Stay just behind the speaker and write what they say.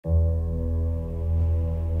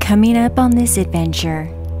Coming up on this adventure.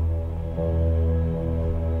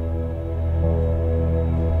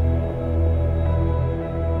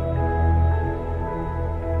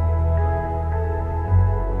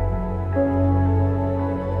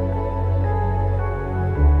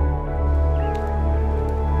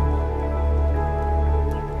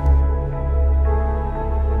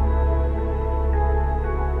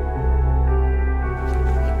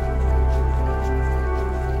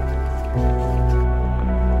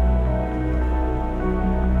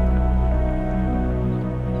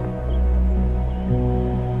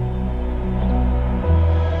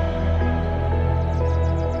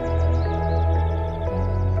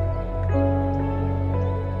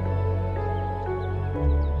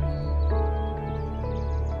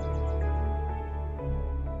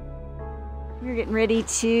 We're getting ready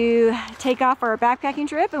to take off our backpacking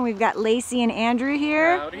trip, and we've got Lacey and Andrew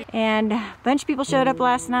here. Howdy. And And a bunch of people showed up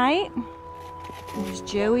last night. There's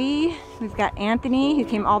Joey. We've got Anthony, who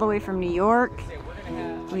came all the way from New York.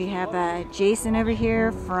 We have Jason over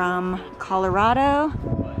here from Colorado.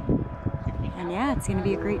 And yeah, it's gonna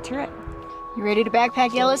be a great trip. You ready to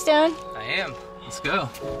backpack Yellowstone? I am. Let's go.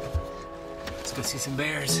 Let's go see some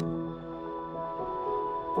bears.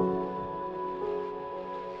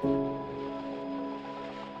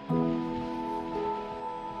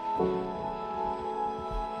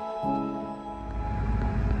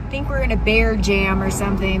 I think we're in a bear jam or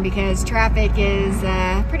something because traffic is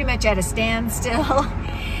pretty much at a standstill.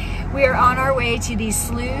 We are on our way to the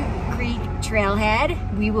Slough Creek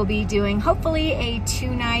trailhead. We will be doing hopefully a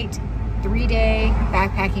 2-night, 3-day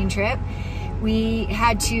backpacking trip. We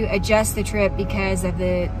had to adjust the trip because of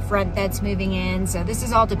the front that's moving in, so this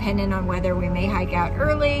is all dependent on whether we may hike out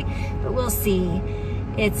early, but we'll see.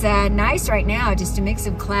 It's nice right now, just a mix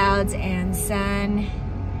of clouds and sun.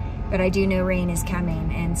 But I do know rain is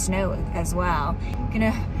coming and snow as well.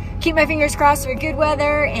 Gonna keep my fingers crossed for good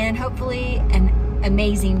weather and hopefully an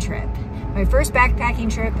amazing trip. My first backpacking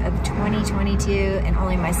trip of 2022 and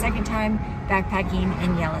only my second time backpacking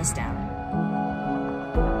in Yellowstone.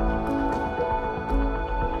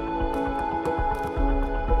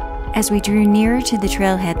 As we drew nearer to the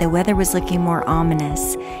trailhead, the weather was looking more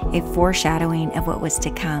ominous, a foreshadowing of what was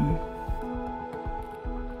to come.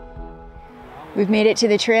 We've made it to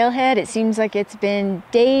the trailhead. It seems like it's been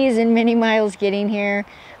days and many miles getting here,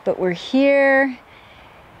 but we're here.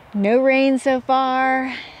 No rain so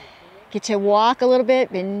far. Get to walk a little bit,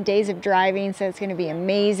 been days of driving, so it's gonna be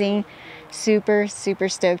amazing. Super, super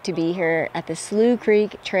stoked to be here at the Slough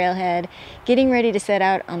Creek trailhead, getting ready to set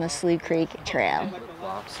out on the Slough Creek Trail.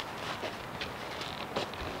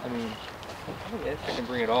 I mean, I can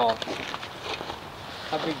bring it all.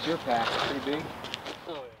 How big's your pack? Pretty big?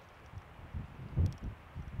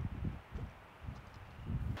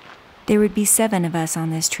 There would be 7 of us on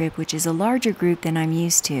this trip, which is a larger group than I'm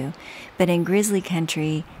used to, but in Grizzly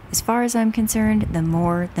country, as far as I'm concerned, the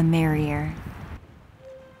more the merrier.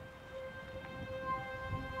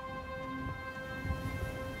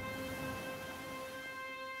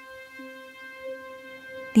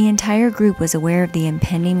 The entire group was aware of the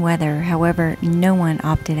impending weather, however, no one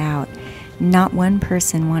opted out. Not one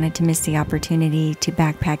person wanted to miss the opportunity to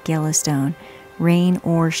backpack Yellowstone, rain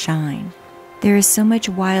or shine. There is so much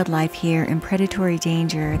wildlife here and predatory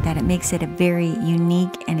danger that it makes it a very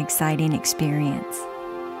unique and exciting experience.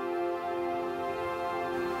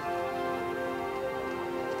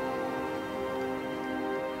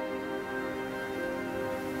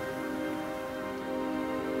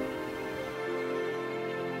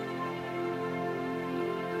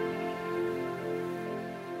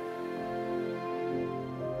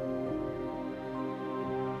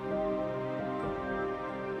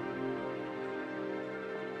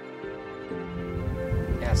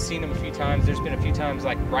 I've seen them a few times. There's been a few times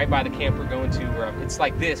like right by the camp we're going to where it's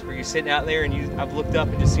like this, where you're sitting out there and I've looked up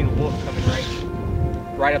and just seen a wolf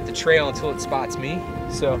coming right up the trail until it spots me.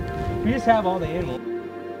 So we just have all the animals.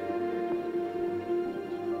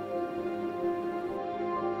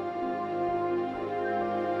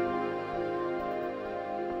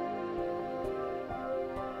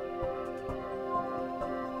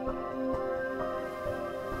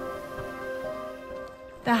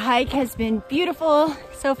 The hike has been beautiful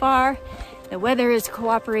so far. The weather is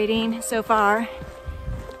cooperating so far.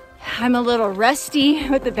 I'm a little rusty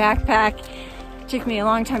with the backpack. It took me a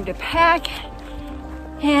long time to pack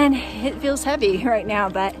and it feels heavy right now,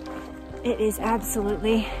 but it is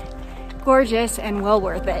absolutely gorgeous and well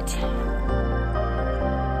worth it.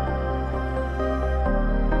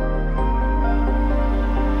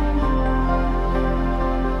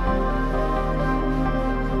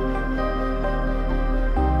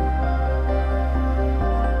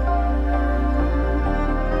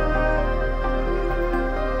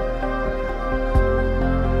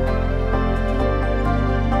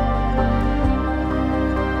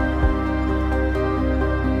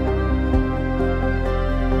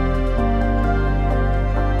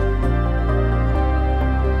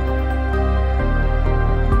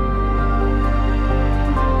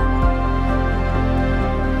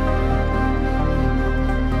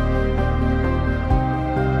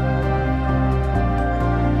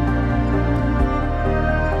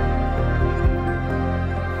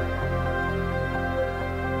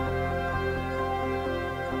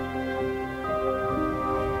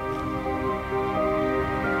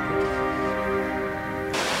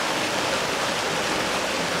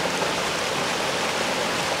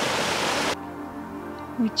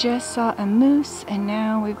 We just saw a moose and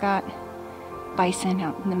now we've got bison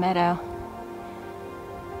out in the meadow.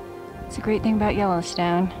 It's a great thing about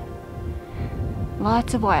Yellowstone.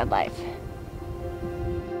 Lots of wildlife.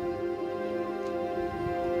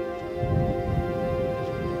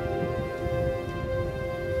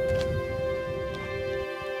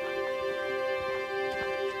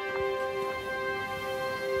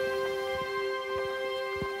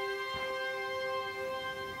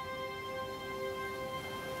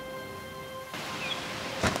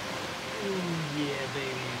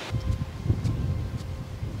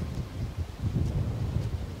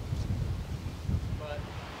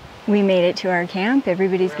 We made it to our camp.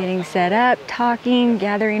 Everybody's getting set up, talking,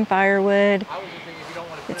 gathering firewood.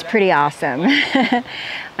 It's pretty awesome.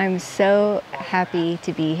 I'm so happy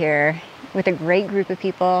to be here with a great group of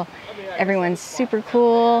people. Everyone's super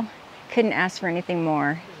cool. Couldn't ask for anything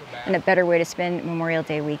more. And a better way to spend Memorial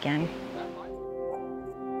Day weekend.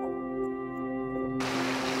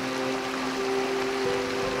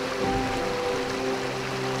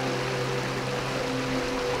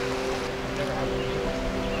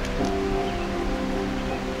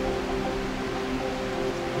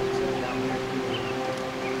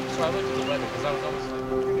 I looked at the weather because I was almost like...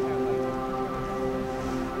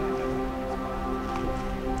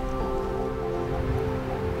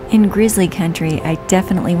 In Grizzly country, I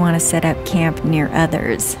definitely want to set up camp near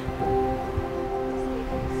others.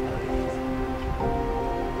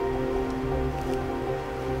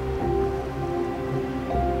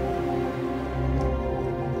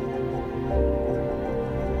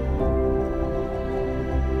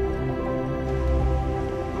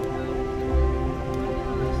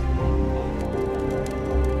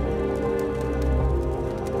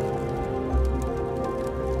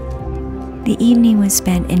 The evening was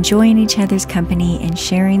spent enjoying each other's company and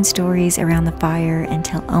sharing stories around the fire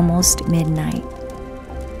until almost midnight.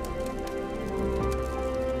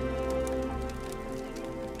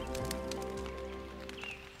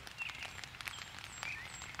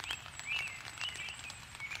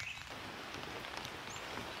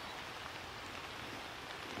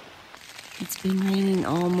 It's been raining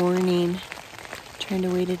all morning. Trying to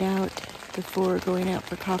wait it out before going out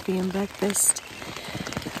for coffee and breakfast.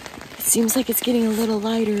 Seems like it's getting a little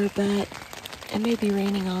lighter, but it may be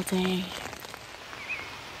raining all day.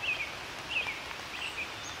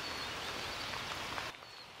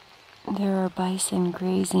 There are bison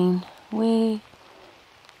grazing way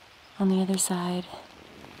on the other side.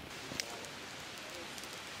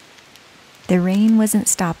 The rain wasn't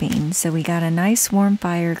stopping, so we got a nice warm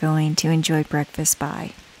fire going to enjoy breakfast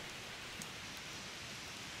by.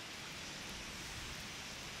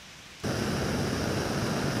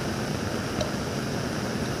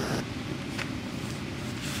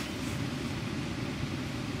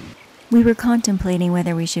 We were contemplating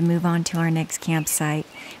whether we should move on to our next campsite.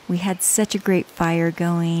 We had such a great fire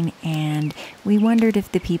going, and we wondered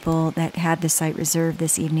if the people that had the site reserved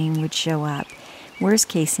this evening would show up. Worst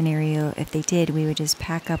case scenario, if they did, we would just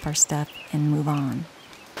pack up our stuff and move on.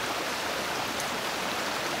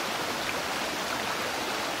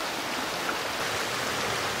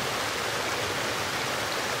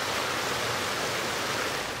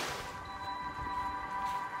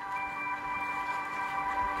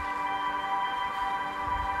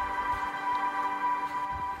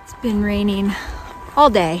 Been raining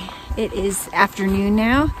all day. It is afternoon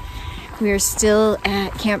now. We are still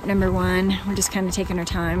at camp number 1. We're just kind of taking our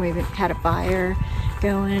time. We've had a fire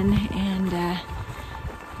going and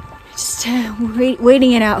just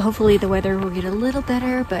waiting it out. Hopefully the weather will get a little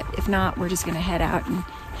better, but if not, we're just gonna head out and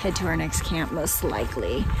head to our next camp most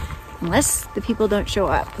likely. Unless the people don't show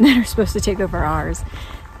up that are supposed to take over ours,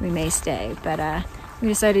 we may stay. But we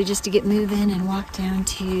decided just to get moving and walk down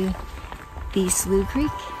to the Slough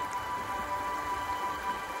Creek.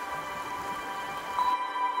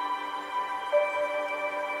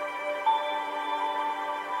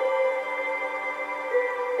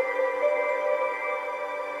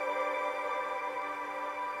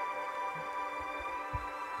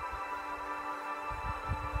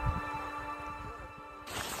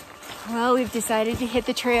 Well, we've decided to hit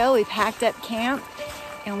the trail. We packed up camp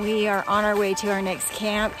and we are on our way to our next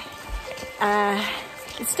camp.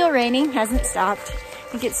 It's still raining, hasn't stopped. I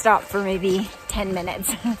think it stopped for maybe 10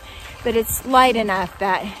 minutes, but it's light enough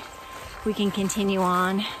that we can continue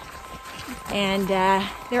on. And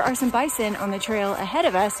there are some bison on the trail ahead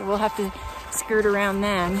of us, so we'll have to skirt around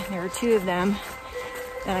them. There are 2 of them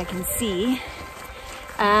that I can see.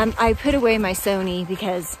 I put away my Sony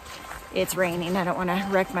because it's raining. I don't want to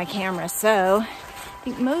wreck my camera, so I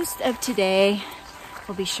think most of today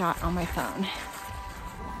will be shot on my phone.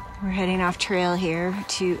 We're heading off trail here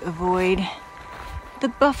to avoid the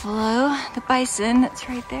buffalo, the bison that's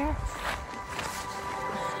right there.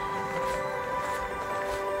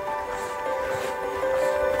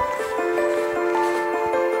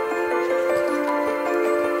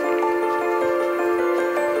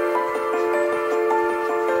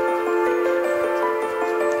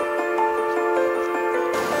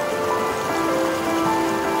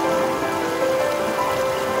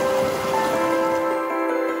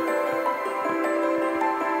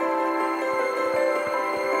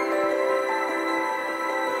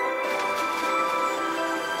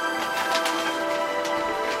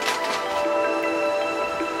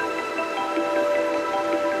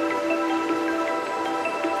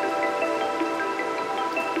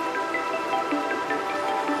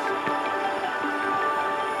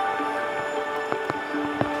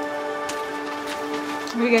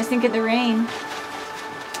 What do you guys think of the rain?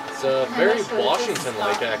 It's very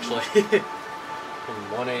Washington-like, actually. From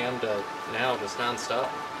 1 a.m. to now, just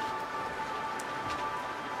non-stop.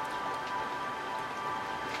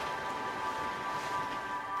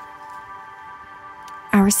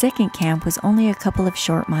 Our second camp was only a couple of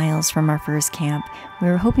short miles from our first camp. We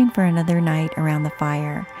were hoping for another night around the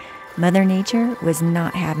fire. Mother Nature was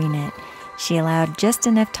not having it. She allowed just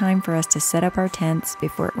enough time for us to set up our tents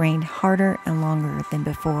before it rained harder and longer than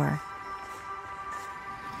before.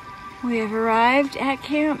 We have arrived at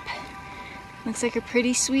camp. Looks like a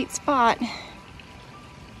pretty sweet spot.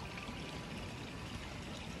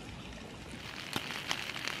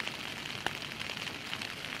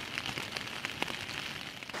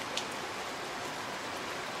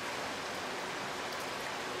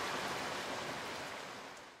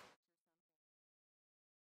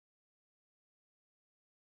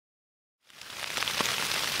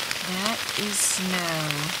 That is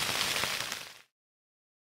snow.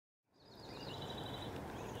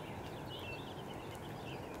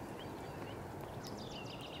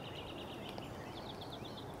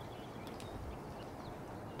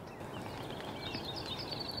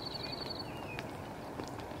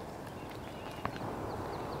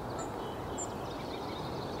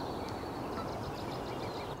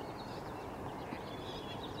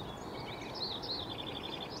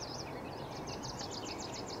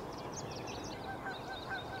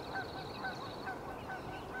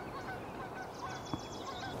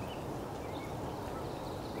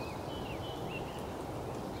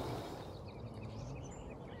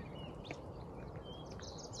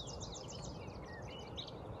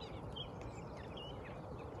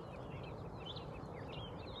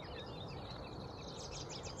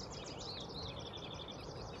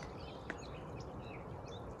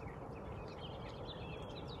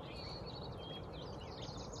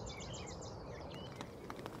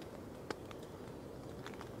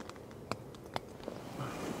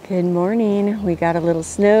 Good morning. We got a little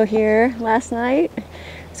snow here last night.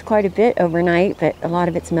 It's quite a bit overnight, but a lot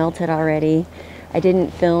of it's melted already. I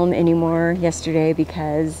didn't film anymore yesterday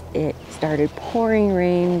because it started pouring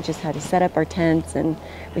rain. Just had to set up our tents, and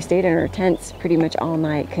we stayed in our tents pretty much all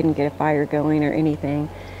night. Couldn't get a fire going or anything.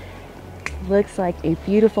 Looks like a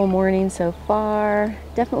beautiful morning so far.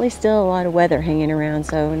 Definitely still a lot of weather hanging around,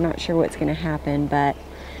 so I'm not sure what's going to happen, but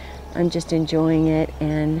I'm just enjoying it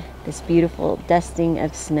and this beautiful dusting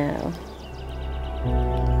of snow.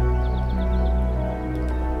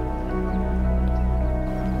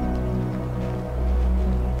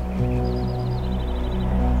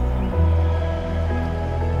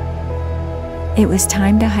 It was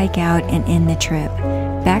time to hike out and end the trip.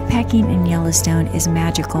 Backpacking in Yellowstone is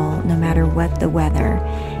magical no matter what the weather.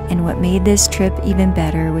 And what made this trip even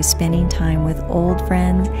better was spending time with old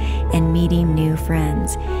friends and meeting new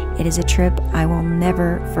friends. It is a trip I will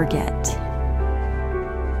never forget.